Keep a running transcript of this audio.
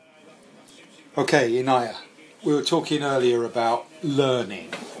Okay, Inaya, we were talking earlier about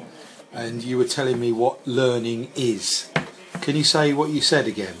learning, and you were telling me what learning is. Can you say what you said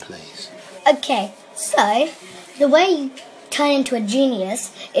again, please? Okay, so the way you turn into a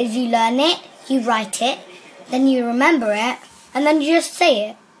genius is you learn it, you write it, then you remember it, and then you just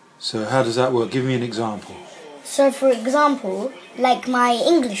say it. So how does that work? Give me an example. So for example, like my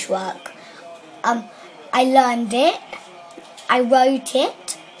English work, I learned it, I wrote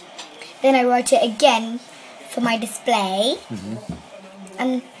it, then I wrote it again for my display,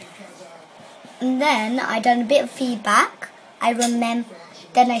 and then I done a bit of feedback.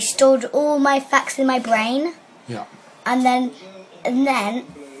 Then I stored all my facts in my brain, Yeah. and then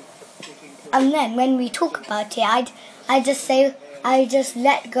when we talk about it, I just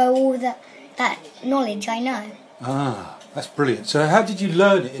let go all that knowledge I know. Ah, that's brilliant. So how did you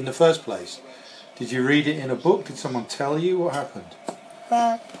learn it in the first place? Did you read it in a book? Did someone tell you? What happened?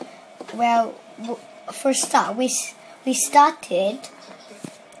 Well, for a start, we started,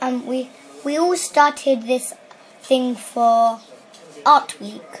 we all started this thing for Art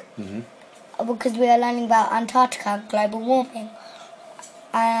Week, because we are learning about Antarctica and global warming,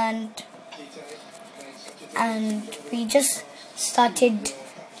 and we just started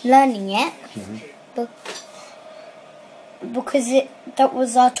learning it because that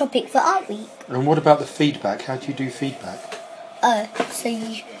was our topic for Art Week. And what about the feedback? How do you do feedback? So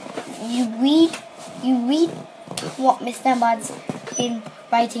you read what Miss Nembard's been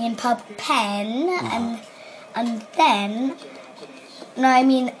writing in purple pen, and then I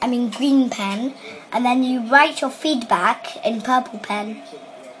mean green pen, and then you write your feedback in purple pen.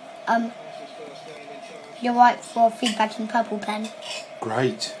 You write for feedback in purple pen.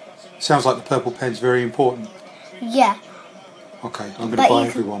 Great. Sounds like the purple pen's very important. Yeah. Okay, I'm going to buy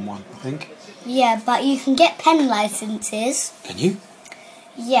everyone one, I think. Yeah, but you can get pen licenses. Can you?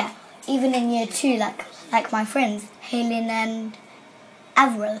 Yeah, even in year 2, like my friends, Helen and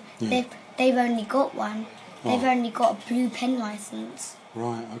Avril, they've only got one. They've only got a blue pen license.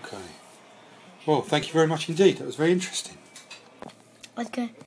 Right, okay. Well, thank you very much indeed. That was very interesting. Okay.